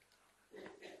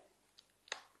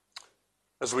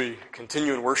As we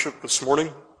continue in worship this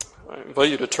morning, I invite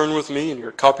you to turn with me in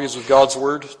your copies of God's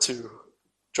Word to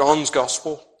John's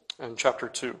Gospel and chapter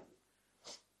 2.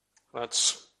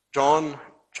 That's John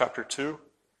chapter 2,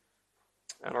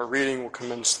 and our reading will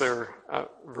commence there at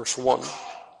verse 1.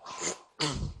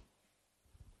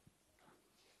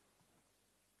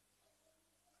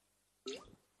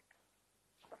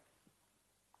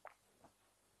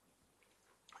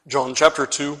 John chapter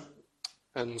 2,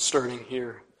 and starting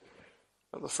here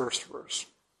at the first verse.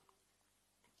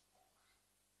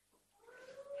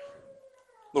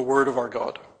 The word of our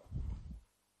God.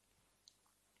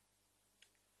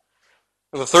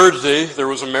 On the third day there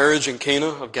was a marriage in Cana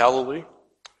of Galilee,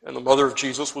 and the mother of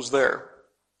Jesus was there.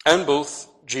 And both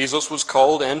Jesus was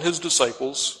called and his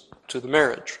disciples to the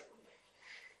marriage.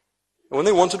 And when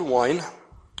they wanted wine,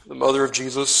 the mother of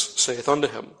Jesus saith unto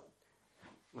him,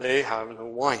 They have no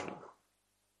wine.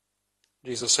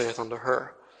 Jesus saith unto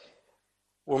her,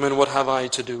 Woman, what have I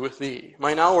to do with thee?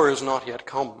 Mine hour is not yet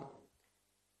come.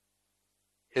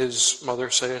 His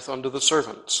mother saith unto the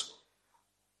servants,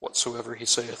 Whatsoever he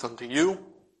saith unto you,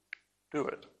 do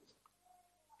it.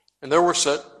 And there were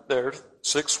set there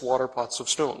 6 water pots of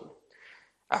stone,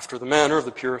 after the manner of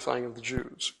the purifying of the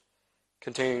Jews,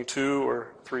 containing 2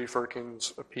 or 3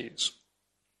 firkins apiece.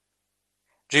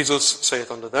 Jesus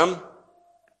saith unto them,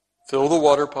 Fill the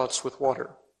water pots with water.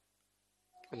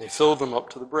 And they filled them up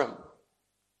to the brim.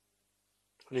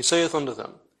 And he saith unto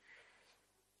them,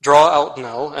 Draw out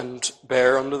now, and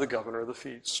bear unto the governor of the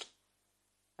feast.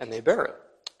 And they bare it.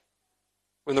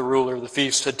 When the ruler of the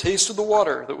feast had tasted the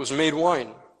water that was made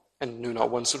wine, and knew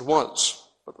not whence it was,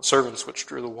 but the servants which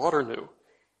drew the water knew,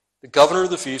 the governor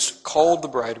of the feast called the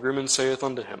bridegroom, and saith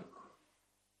unto him,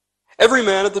 Every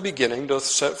man at the beginning doth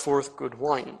set forth good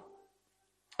wine,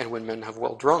 and when men have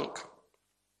well drunk,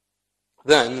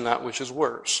 then that which is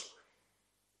worse.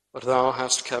 But thou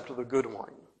hast kept the good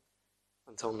wine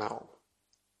until now.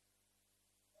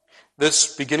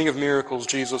 This beginning of miracles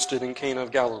Jesus did in Cana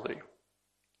of Galilee,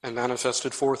 and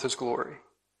manifested forth his glory,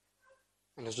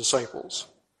 and his disciples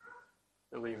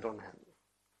believed on him.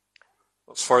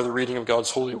 Thus far the reading of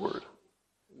God's holy word.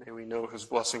 May we know his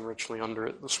blessing richly under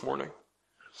it this morning.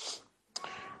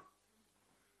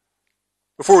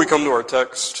 Before we come to our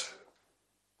text,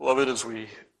 beloved, as we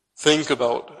think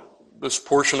about this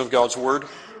portion of God's word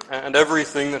and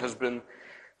everything that has been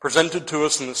presented to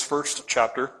us in this first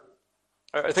chapter,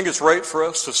 I think it's right for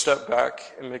us to step back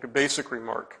and make a basic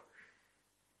remark.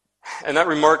 And that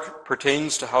remark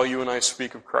pertains to how you and I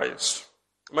speak of Christ.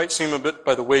 It might seem a bit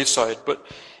by the wayside, but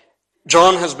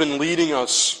John has been leading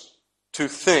us to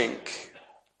think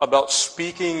about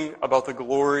speaking about the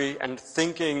glory and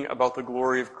thinking about the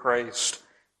glory of Christ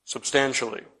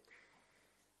substantially.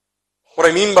 What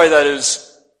I mean by that is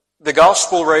the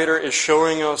gospel writer is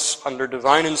showing us under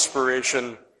divine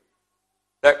inspiration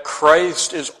that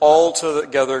Christ is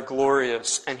altogether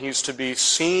glorious, and he's to be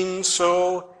seen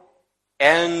so,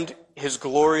 and his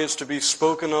glory is to be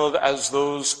spoken of as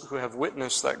those who have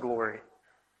witnessed that glory.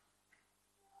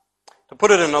 To put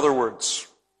it in other words,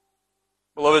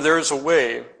 beloved, there is a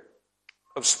way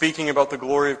of speaking about the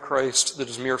glory of Christ that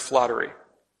is mere flattery.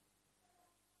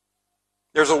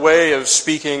 There's a way of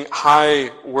speaking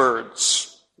high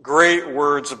words, great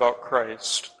words about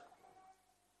Christ,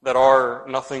 that are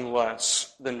nothing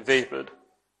less than vapid,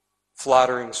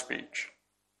 flattering speech.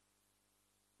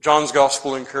 John's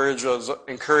gospel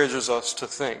encourages us to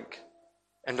think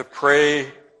and to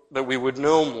pray that we would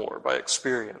know more by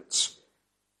experience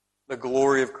the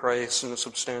glory of Christ in a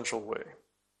substantial way.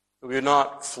 That we would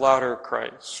not flatter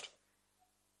Christ,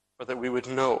 but that we would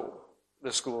know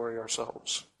this glory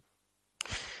ourselves.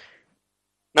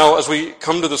 Now, as we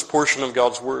come to this portion of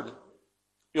God's word,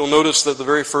 you'll notice that the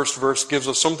very first verse gives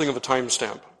us something of a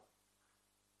timestamp.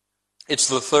 It's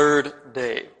the third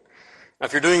day. Now,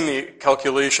 if you're doing the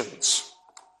calculations,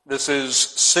 this is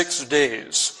 6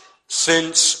 days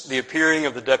since the appearing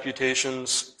of the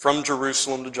deputations from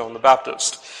Jerusalem to John the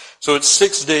Baptist. So it's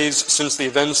 6 days since the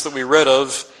events that we read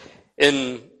of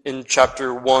in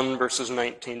chapter 1, verses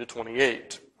 19 to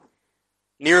 28.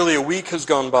 Nearly a week has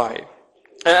gone by.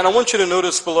 And I want you to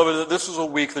notice, beloved, that this is a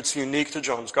week that's unique to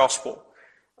John's gospel.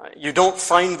 You don't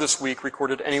find this week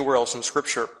recorded anywhere else in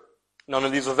Scripture. None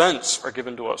of these events are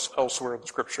given to us elsewhere in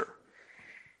Scripture.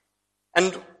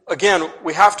 And again,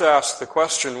 we have to ask the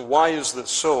question, why is this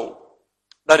so?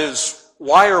 That is,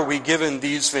 why are we given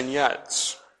these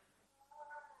vignettes?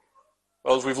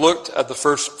 Well, as we've looked at the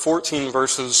first 14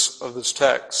 verses of this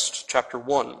text, chapter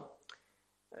 1,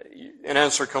 an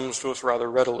answer comes to us rather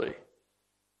readily.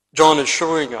 John is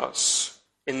showing us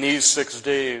in these 6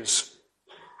 days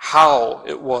how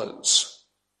it was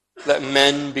that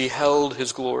men beheld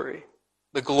his glory,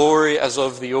 the glory as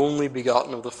of the only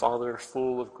begotten of the Father,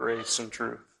 full of grace and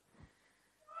truth.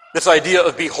 This idea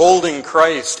of beholding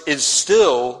Christ is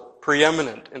still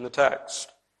preeminent in the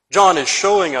text. John is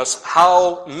showing us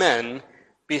how men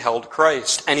beheld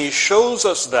Christ, and he shows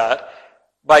us that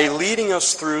by leading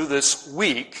us through this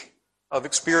week of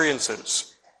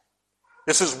experiences.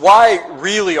 This is why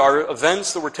really our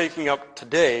events that we're taking up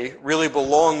today really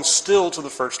belong still to the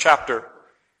first chapter.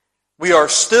 We are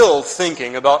still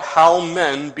thinking about how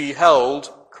men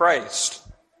beheld Christ.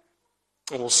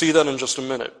 And we'll see that in just a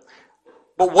minute.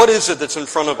 But what is it that's in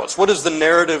front of us? What is the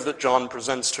narrative that John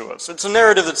presents to us? It's a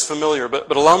narrative that's familiar,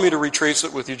 but allow me to retrace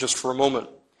it with you just for a moment.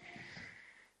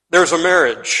 There's a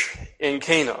marriage in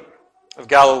Cana of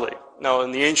Galilee. Now,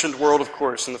 in the ancient world, of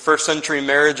course, in the first century,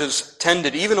 marriages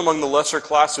tended, even among the lesser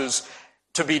classes,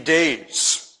 to be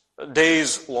days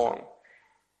long.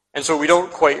 And so we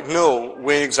don't quite know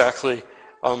when exactly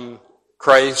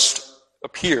Christ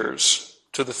appears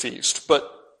to the feast.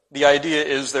 But the idea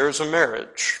is there is a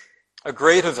marriage, a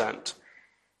great event,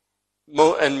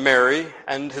 and Mary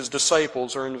and his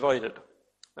disciples are invited.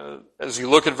 As you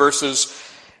look at verses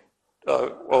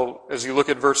 5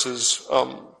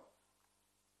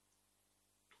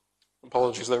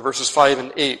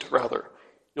 and 8,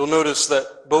 you'll notice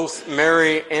that both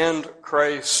Mary and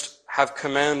Christ have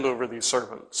command over these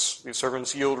servants. These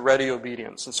servants yield ready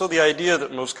obedience. And so the idea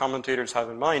that most commentators have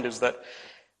in mind is that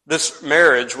this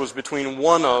marriage was between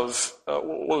was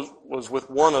with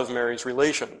one of Mary's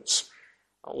relations.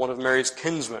 One of Mary's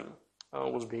kinsmen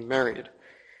was being married.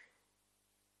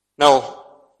 Now,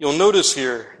 you'll notice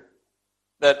here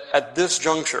that at this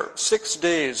juncture, 6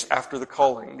 days after the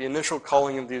initial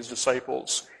calling of these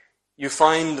disciples, you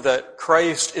find that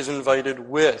Christ is invited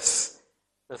with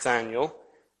Nathanael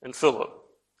and Philip,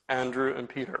 Andrew and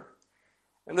Peter.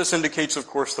 And this indicates, of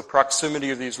course, the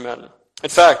proximity of these men. In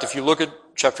fact, if you look at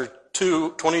chapter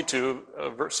 22,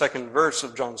 second verse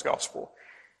of John's Gospel,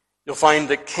 you'll find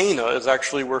that Cana is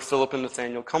actually where Philip and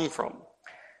Nathanael come from.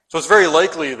 So it's very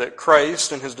likely that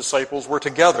Christ and his disciples were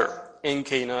together in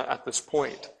Cana at this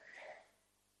point.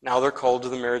 Now they're called to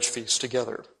the marriage feast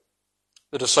together.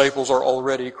 The disciples are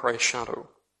already Christ's shadow.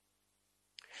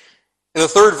 In the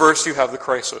third verse, you have the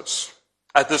crisis.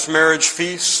 At this marriage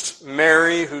feast,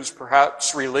 Mary, who's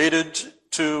perhaps related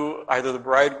to either the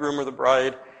bridegroom or the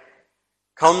bride,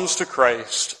 comes to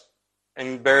Christ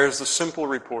and bears the simple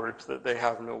report that they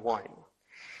have no wine.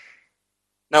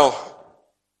 Now,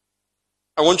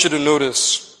 I want you to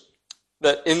notice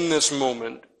that in this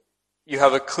moment, you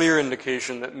have a clear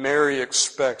indication that Mary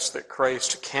expects that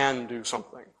Christ can do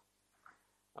something.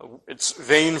 It's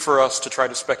vain for us to try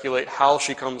to speculate how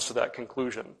she comes to that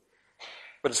conclusion,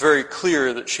 but it's very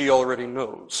clear that she already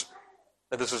knows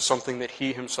that this is something that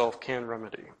he himself can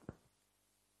remedy.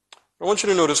 I want you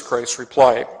to notice Christ's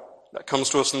reply. That comes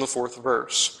to us in the fourth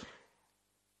verse.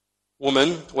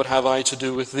 Woman, what have I to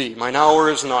do with thee? Mine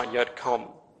hour is not yet come.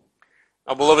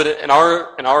 Now, beloved, in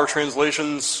our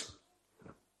translations,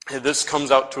 this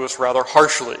comes out to us rather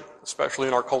harshly, especially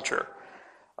in our culture.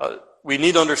 We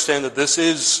need to understand that this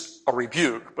is a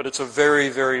rebuke, but it's a very,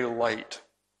 very light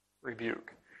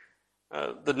rebuke.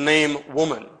 The name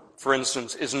woman, for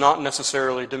instance, is not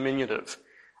necessarily diminutive.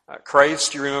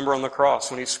 Christ, you remember on the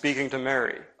cross, when he's speaking to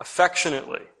Mary,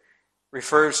 affectionately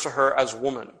refers to her as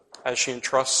woman, as she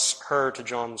entrusts her to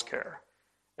John's care.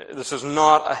 This is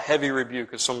not a heavy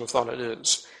rebuke, as some have thought it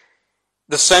is.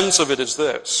 The sense of it is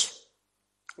this: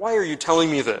 why are you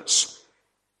telling me this?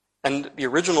 And the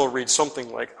original reads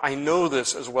something like, I know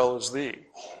this as well as thee.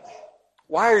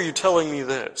 Why are you telling me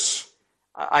this?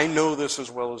 I know this as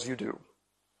well as you do.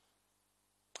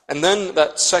 And then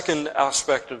that second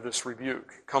aspect of this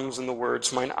rebuke comes in the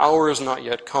words, mine hour is not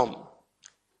yet come.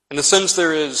 In the sense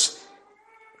there is,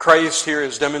 Christ here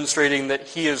is demonstrating that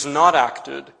he has not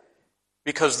acted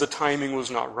because the timing was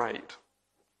not right.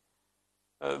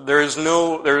 There is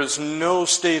no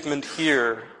statement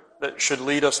here that should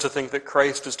lead us to think that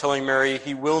Christ is telling Mary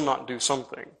he will not do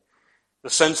something. The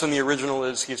sense in the original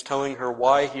is he is telling her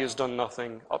why he has done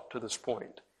nothing up to this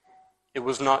point. It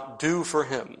was not due for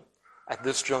him at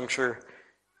this juncture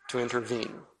to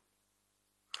intervene.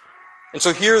 And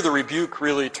so here the rebuke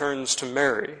really turns to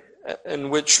Mary, in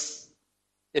which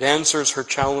it answers her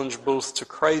challenge both to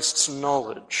Christ's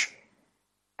knowledge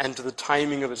and to the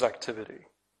timing of his activity.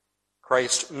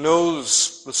 Christ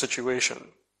knows the situation.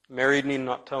 Mary need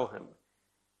not tell him.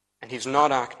 And he's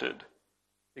not acted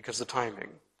because the timing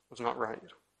was not right.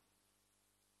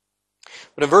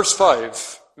 But in verse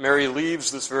 5, Mary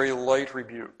leaves this very light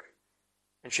rebuke.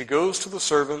 And she goes to the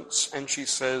servants and she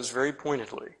says very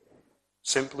pointedly,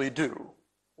 simply do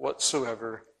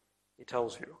whatsoever he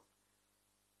tells you.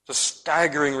 It's a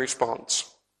staggering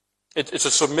response. It's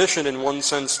a submission in one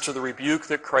sense to the rebuke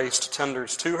that Christ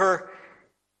tenders to her,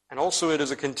 and also it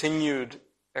is a continued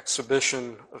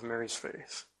exhibition of Mary's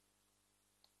faith.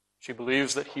 She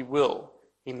believes that he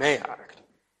may act.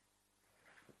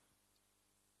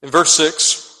 In verse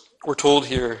 6, we're told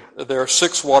here that there are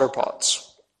 6 water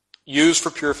pots used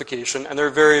for purification, and they're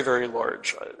very, very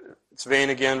large. It's vain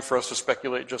again for us to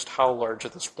speculate just how large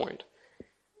at this point.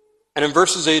 And in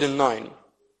verses 8 and 9,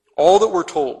 all that we're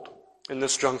told in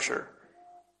this juncture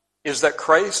is that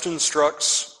Christ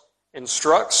instructs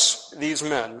these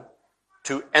men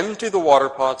to empty the water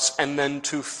pots and then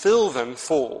to fill them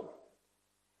full.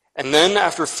 And then,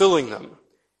 after filling them,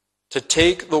 to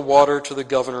take the water to the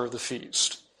governor of the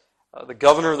feast. The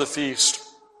governor of the feast,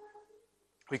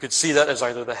 we could see that as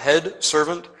either the head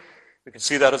servant, we could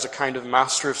see that as a kind of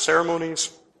master of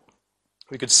ceremonies,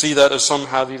 we could see that, as some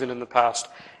have even in the past,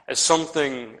 as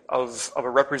something of a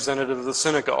representative of the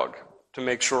synagogue, to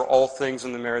make sure all things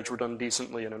in the marriage were done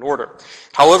decently and in order.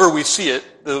 However we see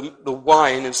it, the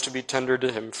wine is to be tendered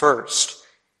to him first.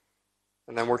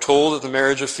 And then we're told at the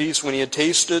marriage of feast, the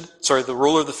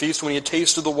ruler of the feast, when he had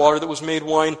tasted the water that was made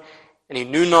wine, and he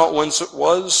knew not whence it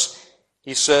was,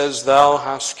 he says, "Thou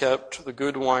hast kept the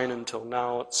good wine until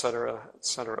now," etc.,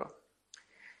 etc.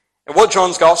 And what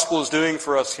John's gospel is doing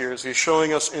for us here is he's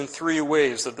showing us in 3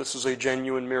 ways that this is a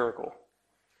genuine miracle.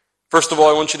 First of all,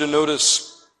 I want you to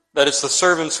notice that it's the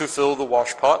servants who fill the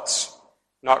wash pots,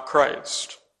 not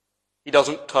Christ. He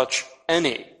doesn't touch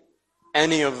any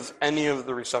of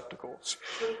the receptacles.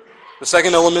 The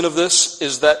second element of this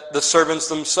is that the servants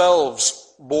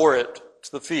themselves bore it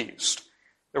to the feast.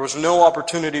 There was no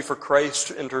opportunity for Christ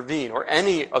to intervene, or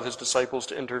any of his disciples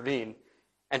to intervene,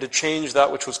 and to change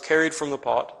that which was carried from the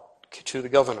pot to the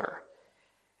governor.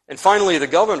 And finally, the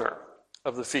governor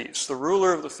of the feast, the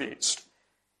ruler of the feast,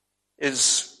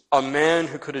 is a man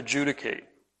who could adjudicate,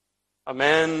 a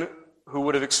man who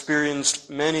would have experienced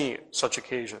many such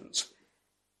occasions,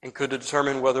 and could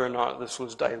determine whether or not this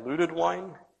was diluted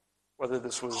wine, whether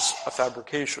this was a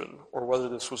fabrication, or whether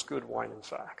this was good wine in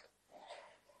fact.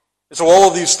 And so all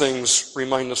of these things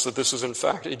remind us that this is in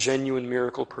fact a genuine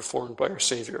miracle performed by our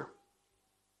Savior.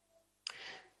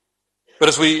 But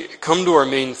as we come to our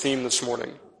main theme this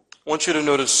morning, I want you to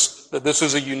notice that this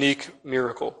is a unique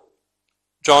miracle.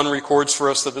 John records for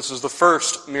us that this is the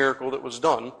first miracle that was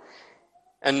done,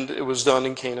 and it was done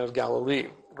in Cana of Galilee,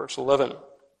 verse 11.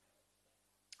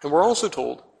 And we're also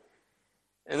told,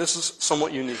 and this is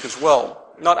somewhat unique as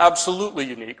well, not absolutely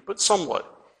unique, but somewhat,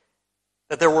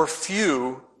 that there were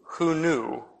few who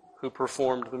knew who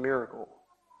performed the miracle.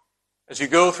 As you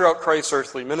go throughout Christ's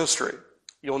earthly ministry,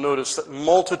 you'll notice that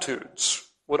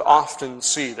multitudes would often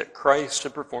see that Christ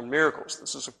had performed miracles.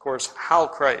 This is, of course, how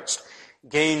Christ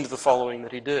gained the following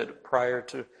that he did prior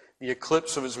to the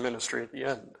eclipse of his ministry at the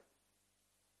end.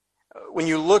 When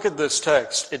you look at this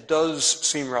text, it does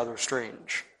seem rather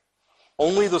strange.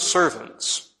 Only the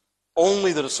servants,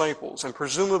 only the disciples, and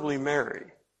presumably Mary,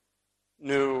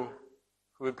 knew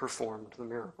who had performed the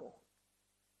miracle.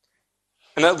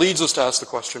 And that leads us to ask the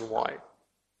question, why?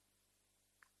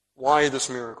 Why this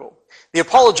miracle? The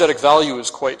apologetic value is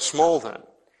quite small then.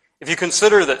 If you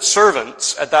consider that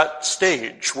servants at that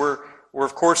stage were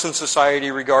of course in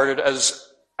society regarded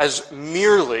as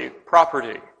merely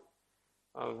property.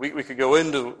 We could go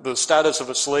into the status of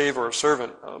a slave or a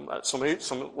servant at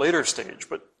some later stage,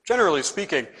 but generally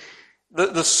speaking,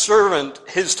 the servant,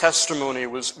 his testimony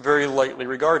was very lightly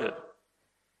regarded.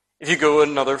 If you go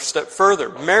another step further,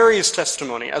 Mary's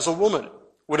testimony as a woman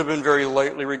would have been very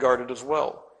lightly regarded as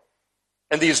well.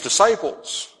 And these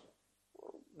disciples,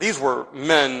 these were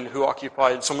men who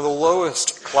occupied some of the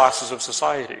lowest classes of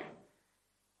society.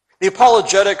 The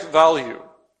apologetic value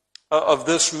of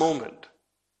this moment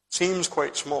seems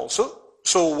quite small.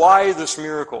 So why this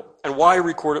miracle? And why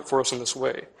record it for us in this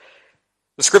way?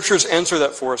 The Scriptures answer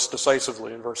that for us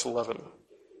decisively in verse 11.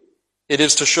 It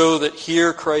is to show that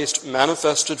here Christ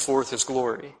manifested forth his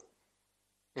glory,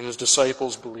 and his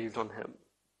disciples believed on him.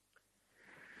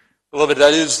 Beloved,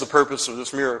 that is the purpose of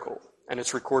this miracle, and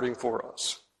its recording for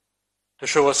us, to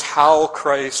show us how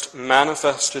Christ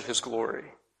manifested his glory,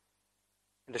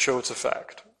 and to show its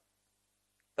effect.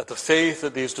 That the faith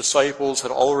that these disciples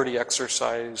had already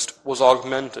exercised was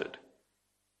augmented,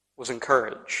 was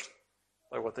encouraged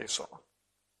by what they saw.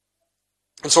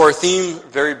 And so our theme,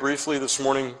 very briefly this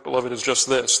morning, beloved, is just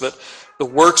this, that the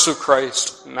works of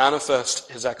Christ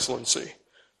manifest his excellency.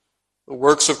 The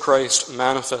works of Christ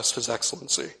manifest his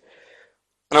excellency.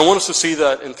 And I want us to see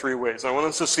that in 3 ways. I want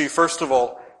us to see, first of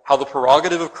all, how the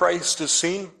prerogative of Christ is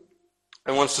seen.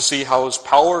 I want us to see how his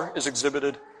power is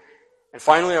exhibited. And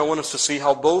finally, I want us to see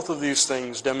how both of these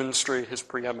things demonstrate his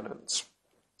preeminence.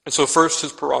 And so first,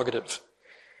 his prerogative.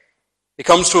 It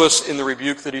comes to us in the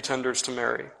rebuke that he tenders to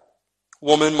Mary.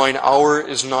 Woman, mine hour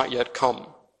is not yet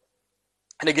come.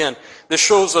 And again, this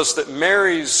shows us that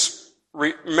Mary's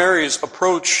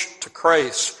approach to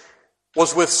Christ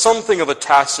was with something of a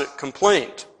tacit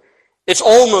complaint. It's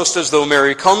almost as though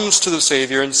Mary comes to the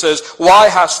Savior and says, "Why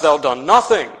hast thou done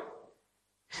nothing?"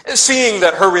 Seeing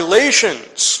that her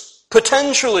relations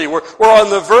potentially were on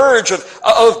the verge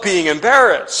of being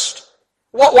embarrassed.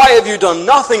 Why have you done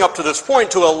nothing up to this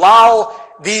point to allow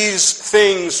these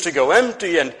things to go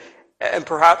empty and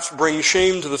perhaps bring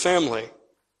shame to the family?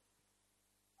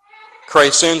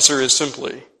 Christ's answer is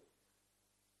simply,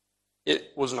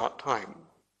 it was not time.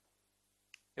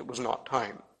 It was not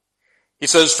time. He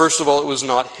says, first of all, it was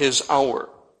not his hour.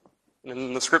 And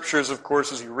in the scriptures, of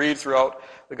course, as you read throughout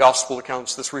the gospel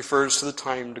accounts, this refers to the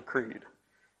time decreed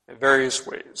in various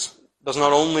ways. It does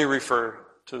not only refer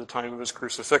to the time of his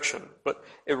crucifixion, but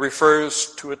it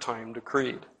refers to a time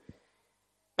decreed.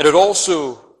 And it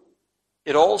also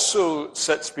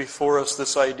sets before us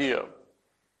this idea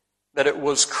that it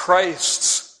was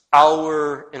Christ's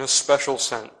hour in a special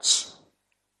sense.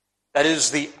 That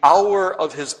is, the hour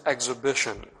of his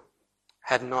exhibition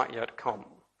had not yet come.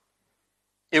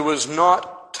 It was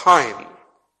not time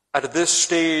at this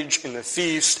stage in the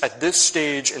feast, at this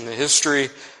stage in the history,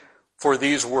 for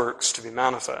these works to be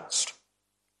manifest.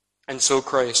 And so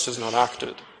Christ has not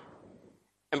acted.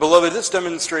 And beloved, this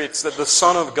demonstrates that the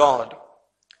Son of God,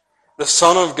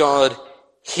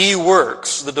 he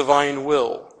works the divine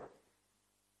will,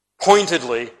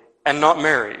 pointedly and not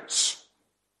Mary's.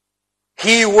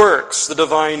 He works the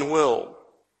divine will,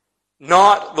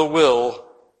 not the will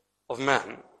of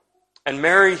men. And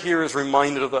Mary here is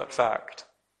reminded of that fact.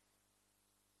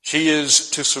 She is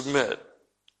to submit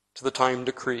to the time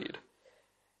decreed.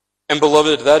 And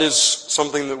beloved, that is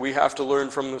something that we have to learn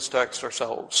from this text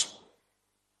ourselves.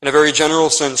 In a very general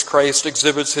sense, Christ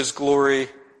exhibits his glory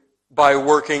by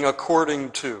working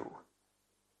according to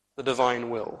the divine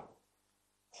will.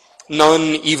 None,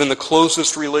 even the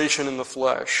closest relation in the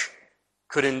flesh,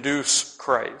 could induce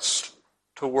Christ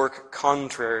to work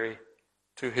contrary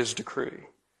to his decree,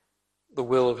 the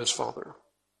will of his Father.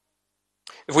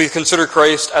 If we consider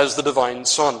Christ as the divine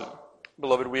Son,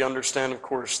 beloved, we understand, of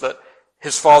course, that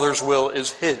his Father's will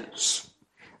is his.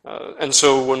 And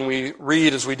so when we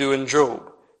read, as we do in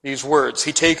Job, these words,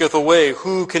 "He taketh away,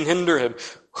 who can hinder him?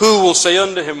 Who will say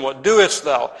unto him, what doest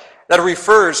thou?" That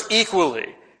refers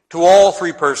equally to all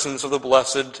three persons of the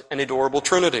blessed and adorable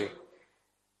Trinity.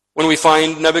 When we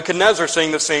find Nebuchadnezzar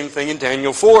saying the same thing in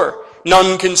Daniel 4,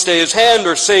 "None can stay his hand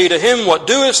or say to him, what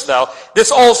doest thou?"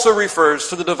 This also refers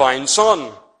to the divine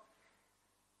Son.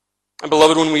 And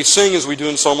beloved, when we sing, as we do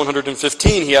in Psalm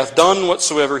 115, "He hath done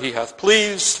whatsoever he hath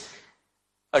pleased,"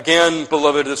 again,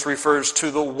 beloved, this refers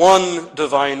to the one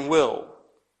divine will.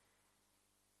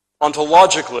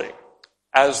 Ontologically,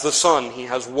 as the Son, he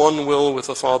has one will with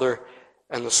the Father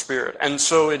and the Spirit. And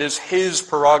so it is his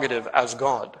prerogative as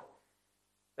God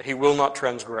that he will not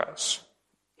transgress.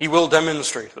 He will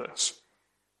demonstrate this.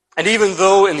 And even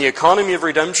though in the economy of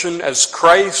redemption, as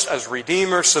Christ, as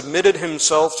Redeemer, submitted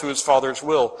himself to his Father's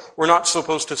will, we're not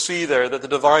supposed to see there that the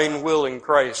divine will in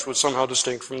Christ was somehow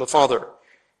distinct from the Father.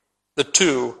 The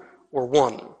two were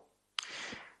one.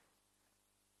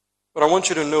 But I want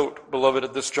you to note, beloved,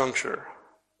 at this juncture,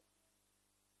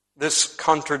 this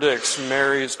contradicts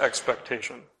Mary's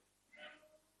expectation.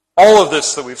 All of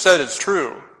this that we've said is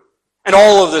true. And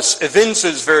all of this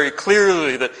evinces very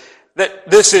clearly that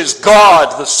this is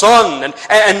God, the Son,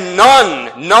 and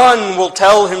none will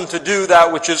tell him to do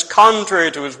that which is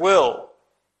contrary to his will.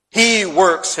 He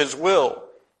works his will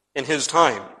in his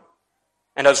time.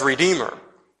 And as Redeemer,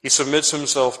 he submits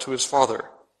himself to his Father.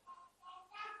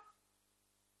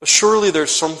 But surely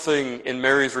there's something in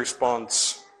Mary's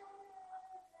response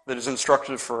that is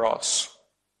instructive for us.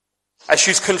 As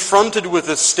she's confronted with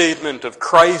this statement of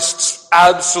Christ's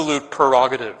absolute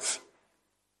prerogative,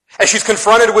 as she's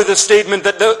confronted with this statement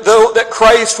that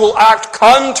Christ will act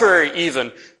contrary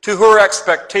even to her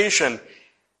expectation,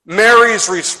 Mary's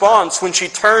response when she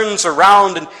turns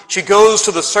around and she goes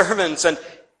to the servants and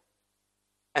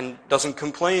doesn't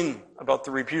complain about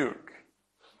the rebuke,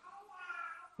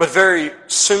 but very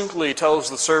simply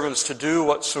tells the servants to do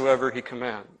whatsoever he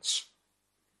commands.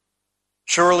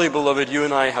 Surely, beloved, you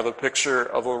and I have a picture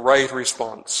of a right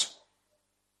response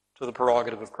to the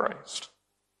prerogative of Christ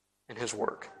and his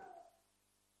work.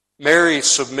 Mary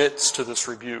submits to this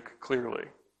rebuke clearly.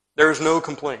 There is no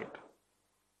complaint.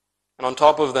 And on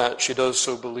top of that, she does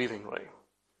so believingly.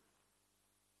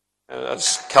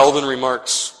 As Calvin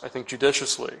remarks, I think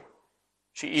judiciously,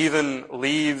 she even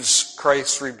leaves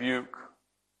Christ's rebuke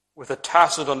with a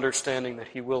tacit understanding that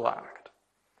he will act.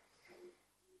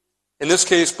 In this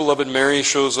case, beloved, Mary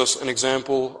shows us an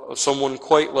example of someone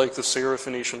quite like the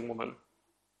Syrophoenician woman.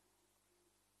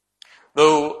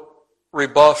 Though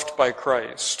rebuffed by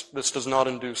Christ, this does not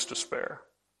induce despair.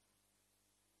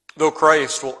 Though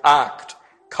Christ will act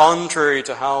contrary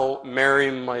to how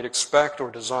Mary might expect or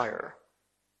desire,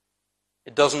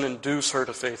 it doesn't induce her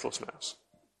to faithlessness.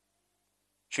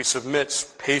 She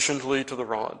submits patiently to the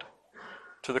rod,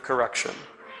 to the correction,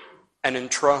 and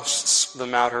entrusts the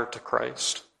matter to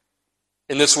Christ.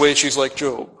 In this way, she's like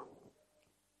Job.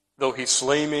 Though he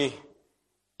slay me,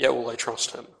 yet will I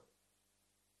trust him.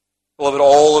 Beloved,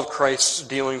 all of Christ's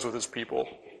dealings with his people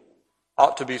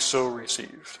ought to be so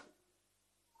received.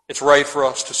 It's right for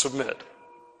us to submit,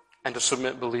 and to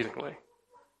submit believingly.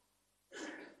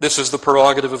 This is the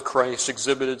prerogative of Christ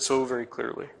exhibited so very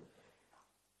clearly.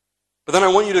 But then I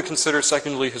want you to consider,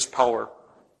 secondly, his power.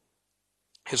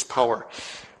 His power.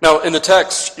 Now, in the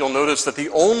text, you'll notice that the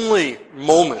only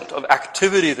moment of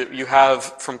activity that you have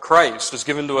from Christ is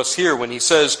given to us here when he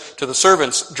says to the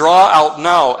servants, "Draw out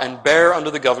now and bear unto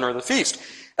the governor of the feast."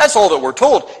 That's all that we're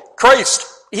told. Christ,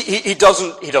 he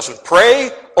doesn't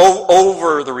pray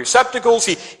over the receptacles.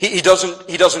 He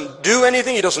doesn't do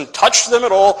anything. He doesn't touch them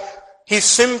at all. He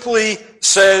simply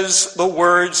says the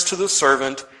words to the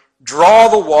servant, "Draw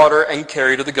the water and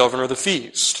carry to the governor of the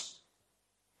feast."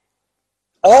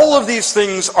 All of these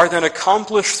things are then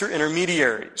accomplished through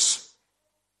intermediaries.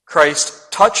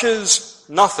 Christ touches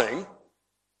nothing,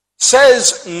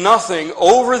 says nothing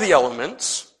over the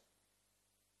elements.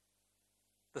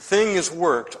 The thing is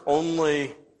worked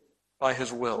only by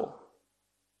his will.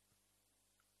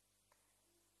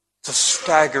 It's a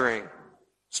staggering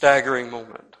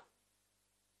moment.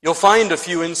 You'll find a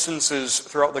few instances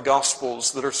throughout the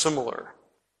Gospels that are similar.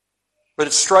 But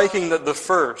it's striking that the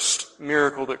first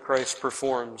miracle that Christ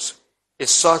performs is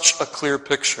such a clear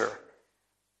picture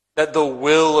that the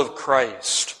will of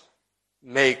Christ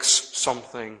makes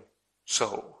something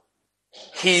so.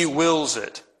 He wills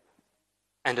it,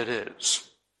 and it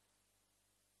is.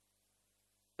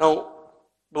 Now,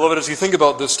 beloved, as you think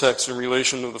about this text in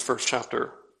relation to the first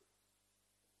chapter,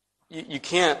 you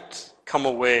can't come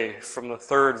away from the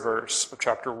third verse of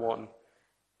chapter 1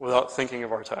 without thinking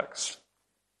of our text.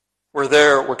 Where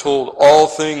there, we're told, all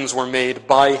things were made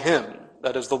by him,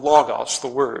 that is the Logos, the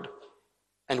Word,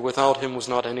 and without him was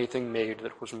not anything made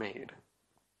that was made.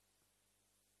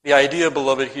 The idea,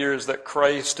 beloved, here is that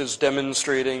Christ is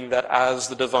demonstrating that as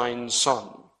the divine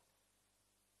Son,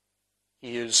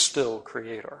 he is still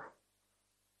Creator.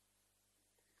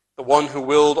 The one who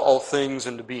willed all things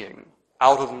into being,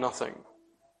 out of nothing,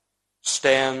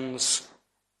 stands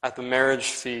at the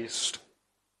marriage feast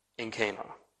in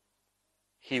Cana.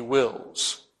 He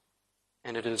wills,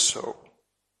 and it is so.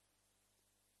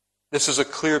 This is a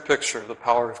clear picture of the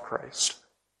power of Christ.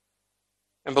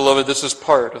 And beloved, this is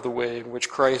part of the way in which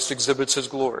Christ exhibits his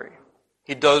glory.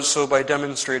 He does so by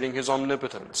demonstrating his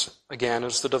omnipotence, again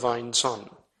as the divine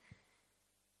Son.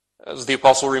 As the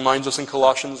apostle reminds us in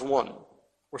Colossians 1,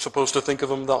 we're supposed to think of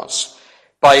him thus: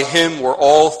 by him were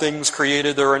all things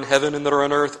created that are in heaven and that are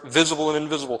on earth, visible and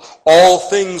invisible. All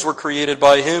things were created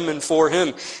by him and for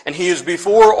him. And he is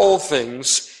before all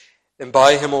things, and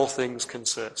by him all things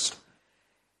consist.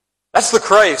 That's the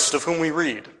Christ of whom we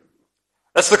read.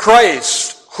 That's the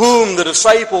Christ whom the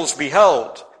disciples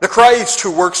beheld. The Christ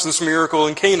who works this miracle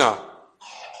in Cana.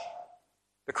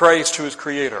 The Christ who is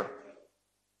Creator.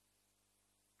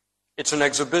 It's an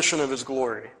exhibition of his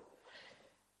glory.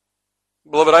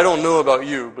 Beloved, I don't know about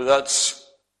you, but that's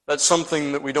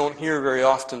something that we don't hear very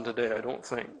often today, I don't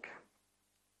think.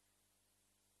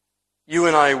 You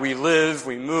and I, we live,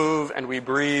 we move, and we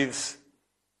breathe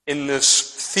in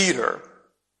this theater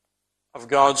of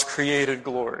God's created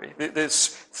glory. This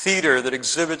theater that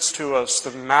exhibits to us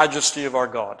the majesty of our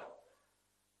God.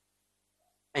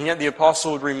 And yet the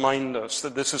apostle would remind us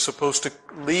that this is supposed to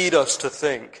lead us to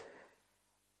think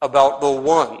about the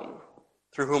one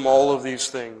through whom all of these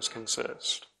things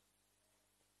consist,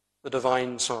 the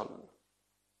divine Son,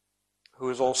 who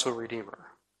is also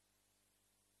Redeemer.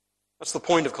 That's the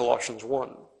point of Colossians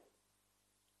 1.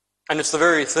 And it's the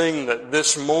very thing that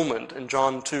this moment in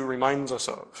John 2 reminds us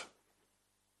of.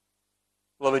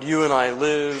 Beloved, you and I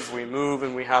live, we move,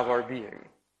 and we have our being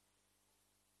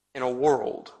in a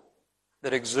world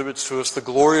that exhibits to us the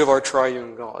glory of our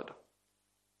triune God,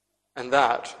 and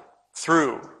that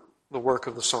through the work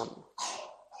of the Son.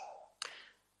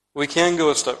 We can go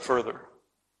a step further.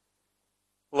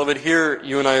 Beloved, here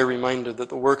you and I are reminded that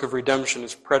the work of redemption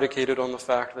is predicated on the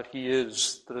fact that he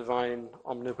is the divine,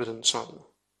 omnipotent Son.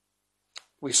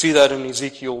 We see that in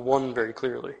Ezekiel 1 very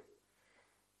clearly.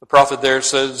 The prophet there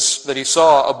says that he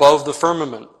saw above the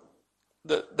firmament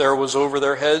that there was over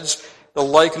their heads the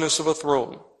likeness of a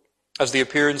throne, as the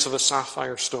appearance of a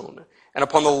sapphire stone. And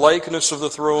upon the likeness of the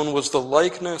throne was the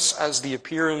likeness as the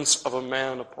appearance of a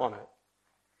man upon it.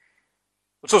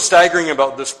 What's so staggering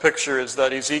about this picture is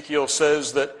that Ezekiel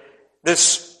says that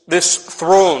this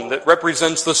throne that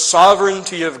represents the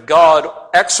sovereignty of God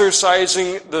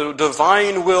exercising the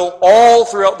divine will all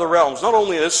throughout the realms, not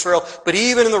only in Israel, but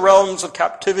even in the realms of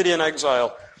captivity and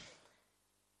exile,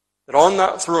 that on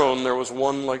that throne there was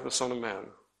one like the Son of Man.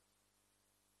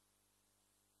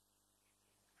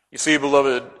 You see,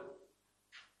 beloved,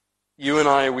 you and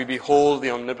I, we behold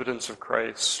the omnipotence of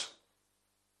Christ.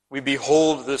 We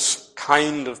behold this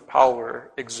kind of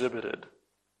power exhibited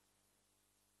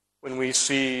when we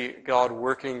see God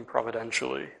working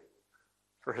providentially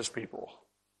for his people.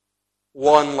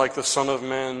 One like the Son of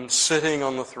Man sitting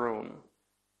on the throne,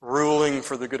 ruling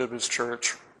for the good of his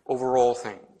church over all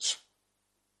things.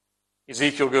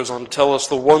 Ezekiel goes on to tell us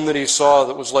the one that he saw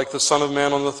that was like the Son of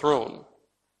Man on the throne.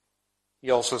 He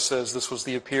also says this was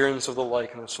the appearance of the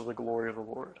likeness of the glory of the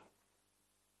Lord.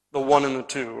 The one and the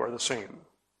two are the same.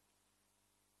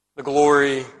 The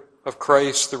glory of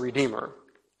Christ the Redeemer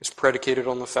is predicated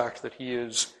on the fact that he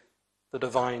is the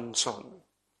divine Son,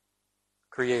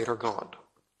 Creator God.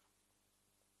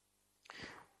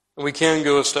 And we can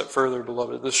go a step further,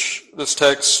 beloved. This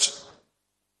text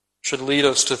should lead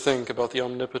us to think about the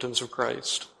omnipotence of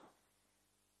Christ.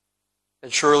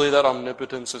 And surely that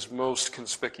omnipotence is most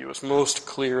conspicuous, most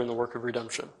clear in the work of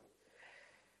redemption.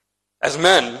 As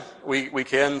men, we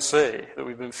can say that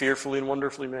we've been fearfully and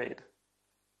wonderfully made.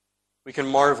 We can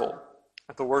marvel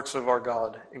at the works of our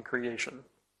God in creation.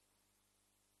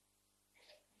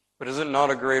 But is it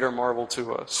not a greater marvel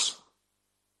to us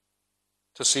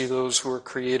to see those who are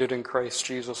created in Christ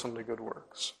Jesus unto good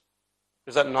works?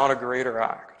 Is that not a greater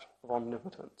act of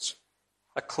omnipotence?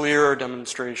 A clearer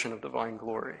demonstration of divine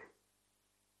glory?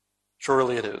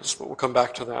 Surely it is, but we'll come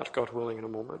back to that, God willing, in a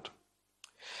moment.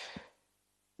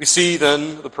 We see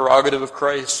then the prerogative of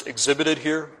Christ exhibited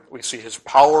here. We see his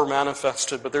power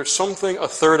manifested, but there's a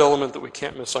third element that we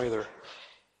can't miss either.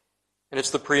 And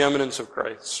it's the preeminence of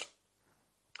Christ.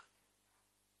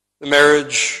 The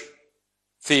marriage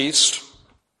feast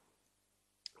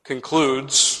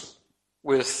concludes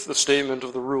with the statement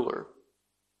of the ruler,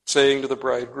 saying to the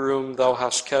bridegroom, "Thou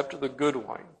hast kept the good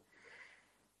wine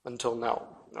until now."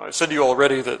 Now, I said to you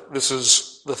already that this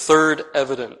is the third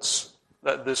evidence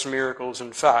that this miracle is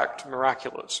in fact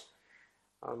miraculous,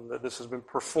 that this has been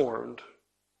performed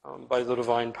by the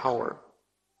divine power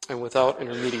and without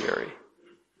intermediary.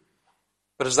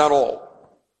 But is that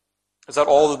all? Is that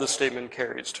all that this statement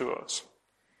carries to us?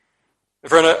 And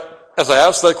friend, as I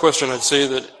ask that question, I'd say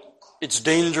that it's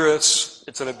dangerous,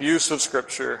 it's an abuse of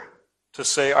Scripture to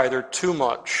say either too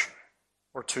much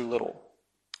or too little.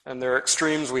 And there are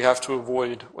extremes we have to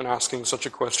avoid when asking such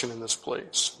a question in this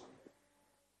place.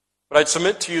 But I'd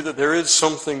submit to you that there is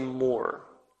something more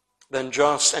than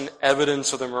just an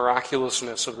evidence of the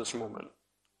miraculousness of this moment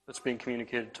that's being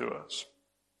communicated to us.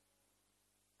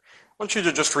 I want you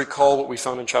to just recall what we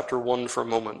found in chapter 1 for a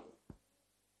moment.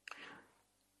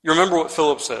 You remember what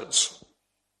Philip says.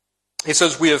 He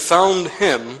says, "We have found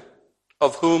him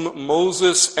of whom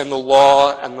Moses and the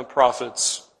law and the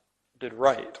prophets did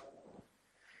write."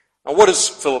 Now what is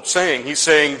Philip saying? He's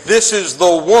saying, this is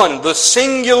the one, the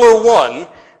singular one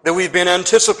that we've been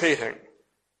anticipating.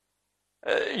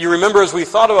 You remember as we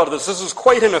thought about this is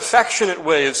quite an affectionate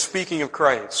way of speaking of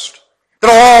Christ. That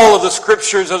all of the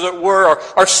scriptures, as it were,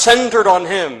 are centered on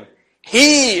him.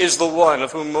 He is the one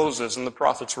of whom Moses and the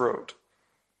prophets wrote.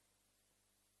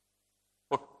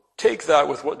 Well, take that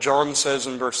with what John says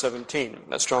in verse 17.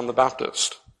 That's John the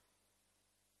Baptist.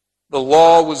 The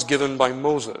law was given by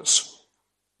Moses,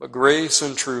 but grace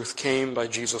and truth came by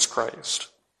Jesus Christ.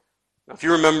 Now, if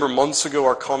you remember months ago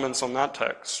our comments on that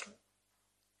text,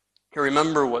 you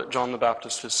remember what John the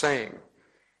Baptist is saying.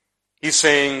 He's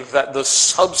saying that the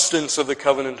substance of the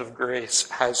covenant of grace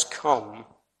has come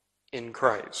in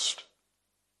Christ.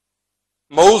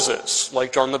 Moses,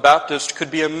 like John the Baptist,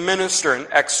 could be a minister in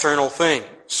external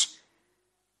things,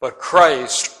 but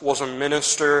Christ was a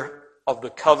minister of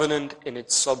the covenant in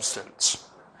its substance.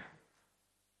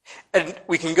 And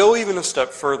we can go even a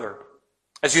step further.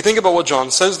 As you think about what John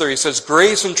says there, he says,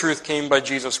 grace and truth came by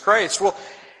Jesus Christ. Well,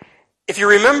 if you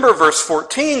remember verse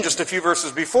 14, just a few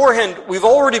verses beforehand, we've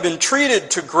already been treated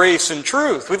to grace and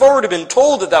truth. We've already been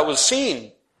told that that was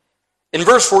seen. In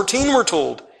verse 14 we're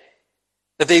told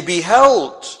that they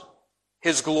beheld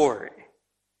his glory,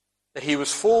 that he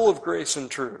was full of grace and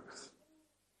truth.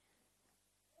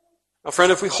 Now,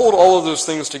 friend, if we hold all of those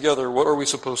things together, what are we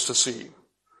supposed to see?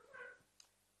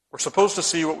 We're supposed to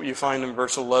see what you find in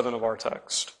verse 11 of our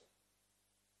text.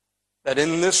 That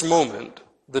in this moment,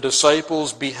 the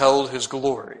disciples beheld his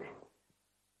glory.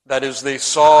 That is, they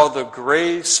saw the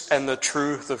grace and the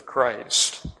truth of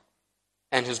Christ,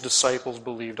 and his disciples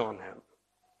believed on him.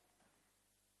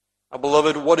 Now,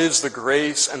 beloved, what is the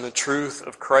grace and the truth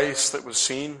of Christ that was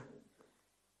seen?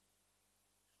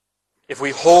 If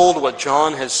we hold what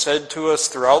John has said to us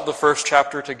throughout the first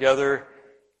chapter together,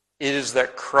 it is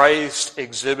that Christ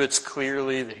exhibits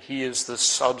clearly that he is the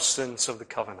substance of the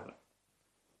covenant.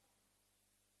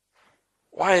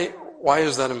 Why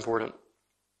is that important?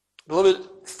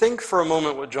 Beloved, think for a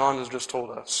moment what John has just told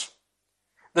us.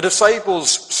 The disciples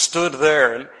stood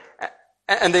there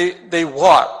and they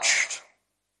watched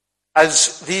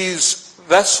as these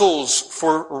vessels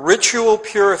for ritual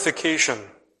purification,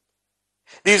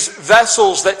 these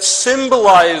vessels that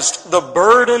symbolized the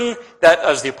burden that,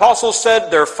 as the apostles said,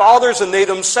 their fathers and they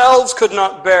themselves could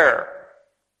not bear,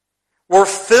 were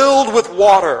filled with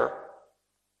water.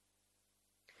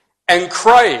 And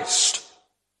Christ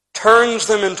turns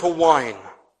them into wine.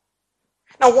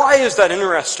 Now, why is that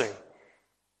interesting?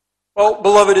 Well,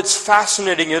 beloved, it's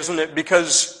fascinating, isn't it?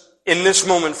 Because in this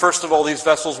moment, first of all, these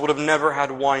vessels would have never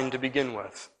had wine to begin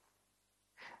with.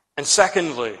 And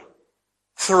secondly,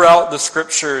 throughout the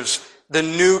Scriptures, the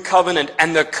new covenant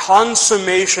and the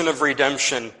consummation of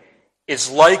redemption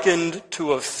is likened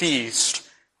to a feast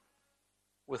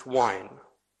with wine,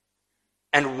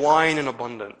 and wine in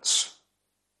abundance.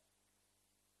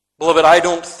 Beloved, I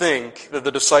don't think that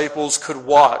the disciples could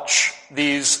watch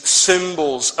these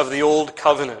symbols of the old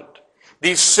covenant,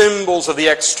 these symbols of the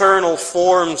external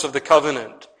forms of the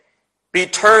covenant, be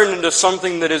turned into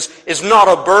something that is not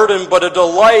a burden, but a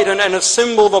delight and a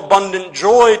symbol of abundant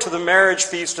joy to the marriage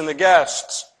feast and the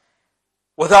guests,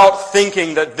 without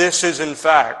thinking that this is, in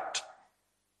fact,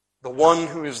 the one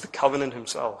who is the covenant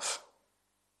himself,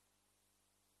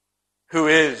 who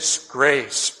is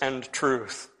grace and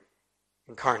truth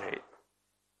incarnate.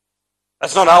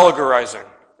 That's not allegorizing.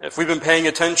 If we've been paying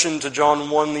attention to John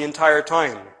 1 the entire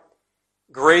time,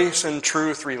 grace and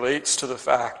truth relates to the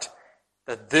fact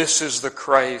that this is the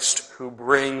Christ who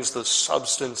brings the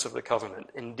substance of the covenant,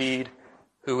 indeed,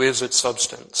 who is its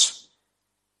substance.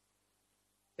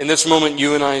 In this moment,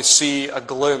 you and I see a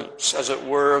glimpse, as it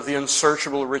were, of the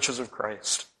unsearchable riches of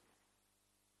Christ.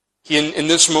 In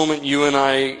this moment, you and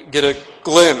I get a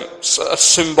glimpse, a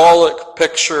symbolic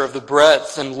picture of the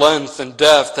breadth and length and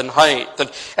depth and height.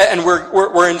 And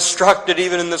we're instructed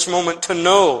even in this moment to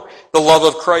know the love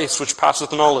of Christ which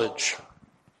passeth knowledge.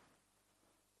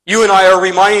 You and I are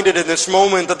reminded in this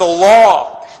moment that the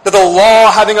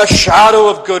law having a shadow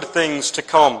of good things to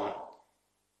come,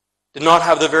 did not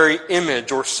have the very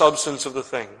image or substance of the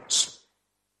things.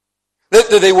 That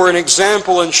they were an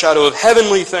example and shadow of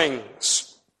heavenly things.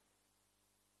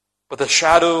 But the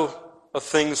shadow of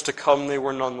things to come they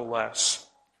were nonetheless.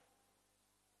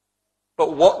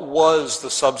 But what was the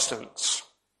substance?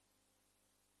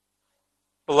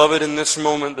 Beloved, in this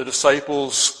moment the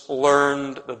disciples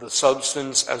learned that the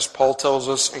substance, as Paul tells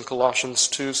us in Colossians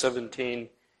 2:17,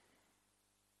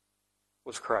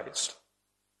 was Christ.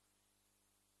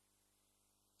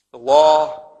 The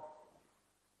law,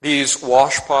 these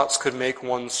washpots could make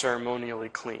one ceremonially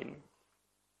clean.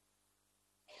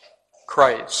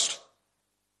 Christ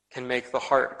can make the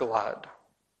heart glad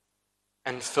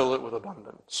and fill it with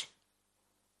abundance.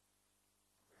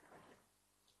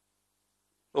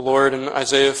 The Lord in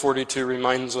Isaiah 42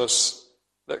 reminds us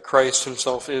that Christ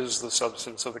himself is the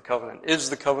substance of the covenant, is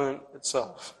the covenant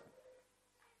itself.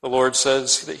 The Lord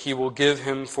says that he will give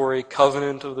him for a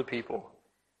covenant of the people,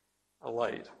 a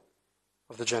light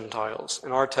of the Gentiles.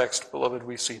 In our text, beloved,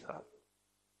 we see that.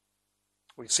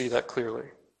 We see that clearly.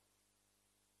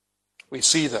 We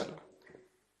see then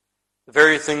the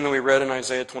very thing that we read in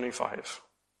Isaiah 25.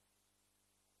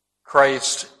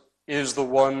 Christ is the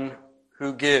one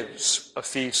who gives a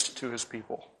feast to his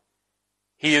people.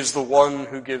 He is the one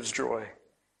who gives joy.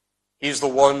 He's the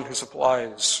one who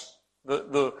supplies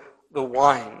the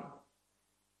wine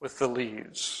with the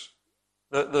leaves,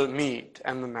 the meat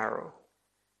and the marrow,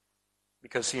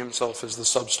 because he himself is the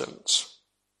substance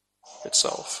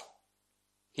itself.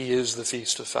 He is the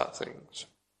feast of fat things.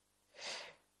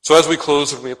 So as we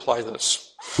close and we apply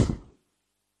this,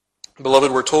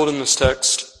 beloved, we're told in this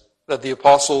text that the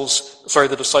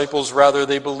disciples,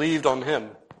 they believed on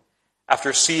him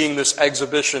after seeing this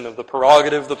exhibition of the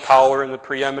prerogative, the power, and the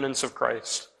preeminence of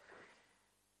Christ.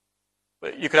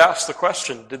 But you could ask the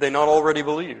question, did they not already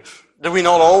believe? Did we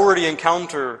not already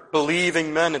encounter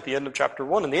believing men at the end of chapter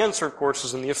 1? And the answer, of course,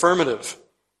 is in the affirmative.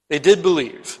 They did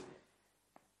believe.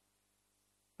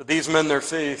 But these men, their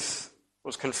faith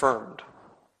was confirmed.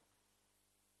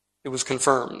 It was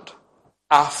confirmed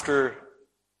after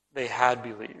they had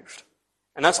believed.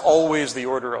 And that's always the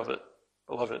order of it,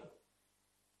 beloved.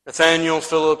 Nathanael,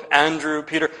 Philip, Andrew,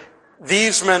 Peter,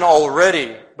 these men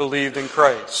already believed in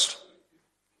Christ.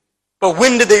 But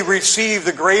when did they receive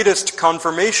the greatest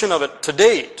confirmation of it to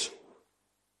date?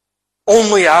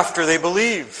 Only after they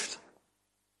believed.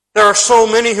 There are so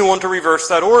many who want to reverse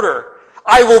that order.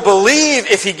 I will believe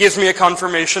if he gives me a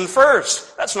confirmation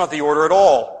first. That's not the order at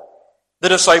all. The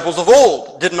disciples of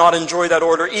old did not enjoy that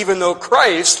order, even though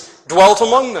Christ dwelt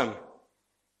among them.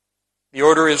 The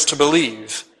order is to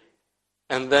believe,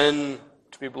 and then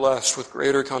to be blessed with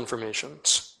greater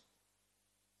confirmations.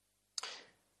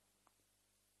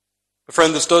 But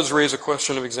friend, this does raise a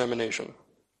question of examination.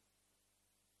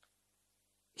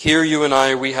 Here you and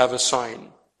I, we have a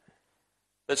sign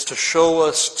that's to show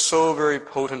us so very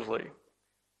potently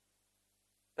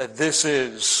that this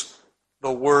is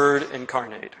the Word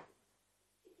incarnate.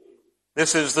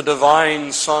 This is the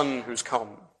divine Son who's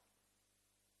come.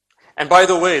 And by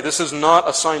the way, this is not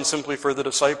a sign simply for the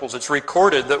disciples. It's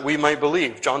recorded that we might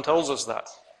believe. John tells us that.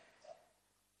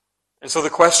 And so the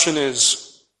question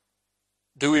is,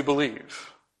 do we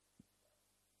believe?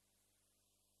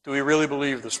 Do we really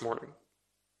believe this morning?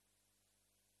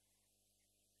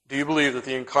 Do you believe that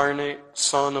the incarnate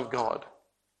Son of God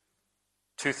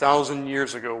 2,000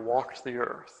 years ago walked the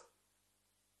earth,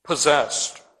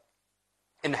 possessed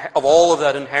of all of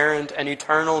that inherent and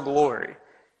eternal glory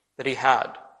that he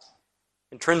had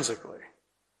intrinsically,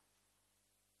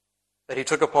 that he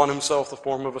took upon himself the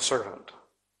form of a servant,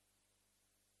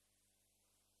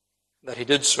 that he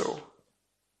did so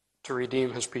to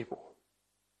redeem his people?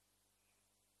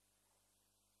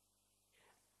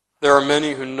 There are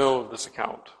many who know of this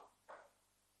account.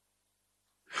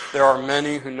 There are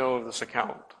many who know of this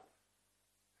account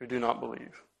who do not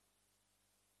believe.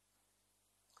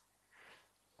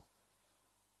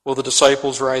 Will the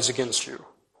disciples rise against you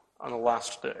on the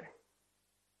last day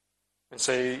and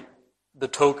say, the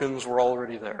tokens were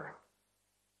already there?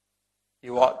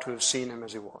 You ought to have seen him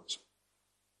as he was.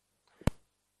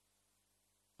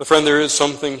 But friend, there is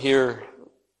something here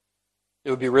it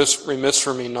would be remiss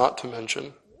for me not to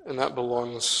mention, and that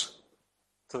belongs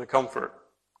to the comfort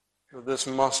that this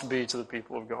must be to the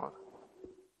people of God.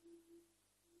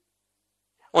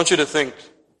 I want you to think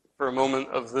for a moment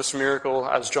of this miracle,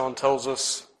 as John tells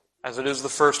us, as it is the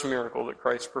first miracle that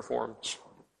Christ performs.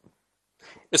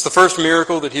 It's the first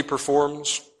miracle that he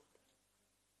performs.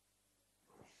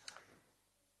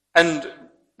 And,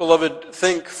 beloved,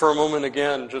 think for a moment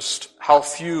again just how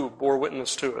few bore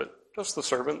witness to it. Just the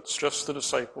servants, just the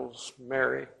disciples,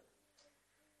 Mary.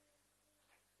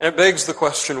 And it begs the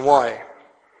question, why?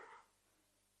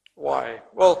 Why?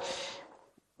 Well,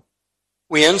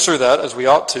 we answer that, as we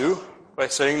ought to, by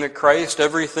saying that Christ,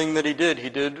 everything that he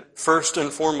did first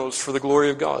and foremost for the glory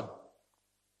of God.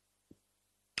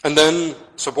 And then,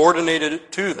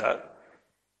 subordinated to that,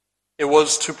 it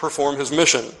was to perform his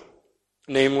mission,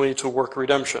 namely to work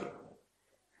redemption.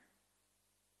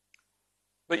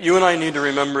 But you and I need to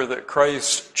remember that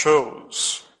Christ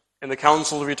chose, in the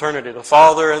councils of eternity, the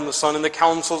Father and the Son in the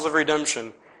councils of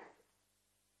redemption,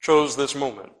 chose this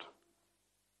moment.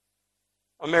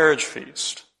 A marriage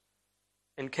feast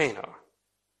in Cana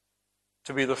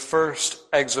to be the first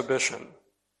exhibition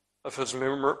of his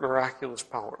miraculous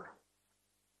power.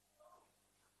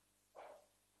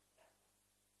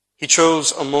 He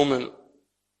chose a moment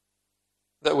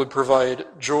that would provide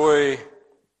joy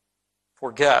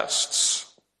for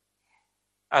guests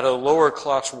at a lower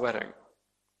class wedding.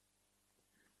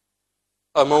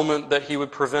 A moment that he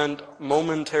would prevent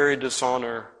momentary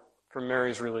dishonor from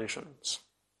Mary's relations,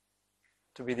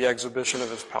 to be the exhibition of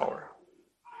his power.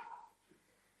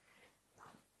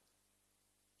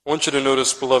 I want you to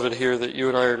notice, beloved, here that you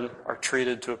and I are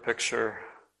treated to a picture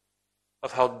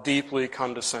of how deeply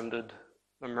condescended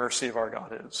the mercy of our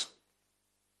God is.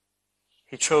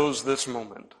 He chose this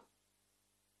moment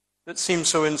that seems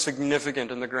so insignificant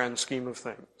in the grand scheme of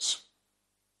things.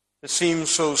 It seems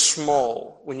so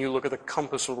small when you look at the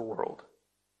compass of the world,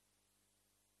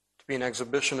 to be an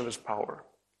exhibition of his power.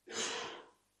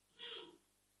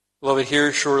 Beloved,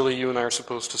 here surely you and I are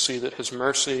supposed to see that his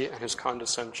mercy and his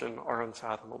condescension are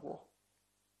unfathomable.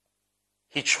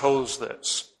 He chose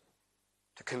this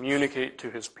to communicate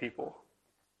to his people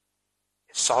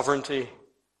his sovereignty,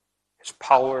 his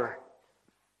power,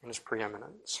 and his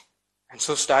preeminence. And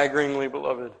so staggeringly,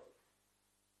 beloved,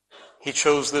 He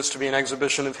chose this to be an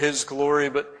exhibition of his glory,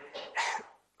 but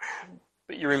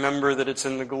you remember that it's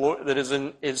in the glory that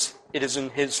it is in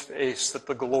his face that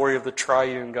the glory of the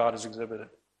triune God is exhibited.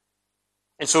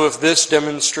 And so if this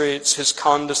demonstrates his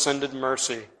condescended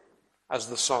mercy as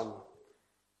the Son,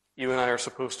 you and I are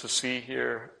supposed to see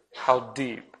here how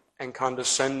deep and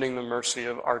condescending the mercy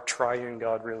of our triune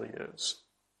God really is.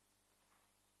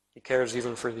 He cares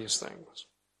even for these things.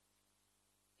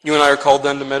 You and I are called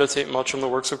then to meditate much on the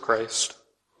works of Christ,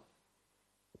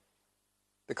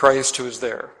 the Christ who is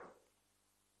there,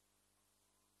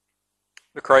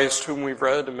 the Christ whom we've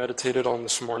read and meditated on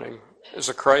this morning is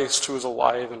a Christ who is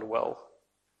alive and well,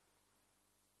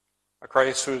 a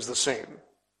Christ who is the same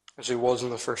as he was in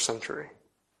the first century.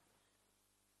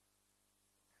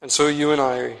 And so you and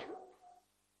I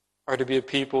are to be a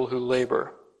people who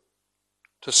labor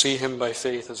to see him by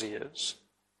faith as he is,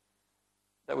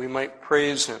 that we might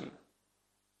praise him,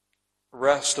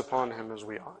 rest upon him as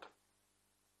we ought,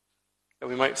 that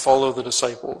we might follow the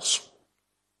disciples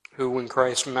who, when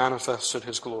Christ manifested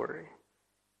his glory,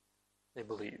 they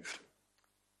believed.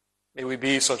 May we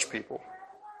be such people,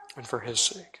 and for his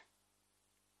sake.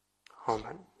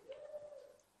 Amen.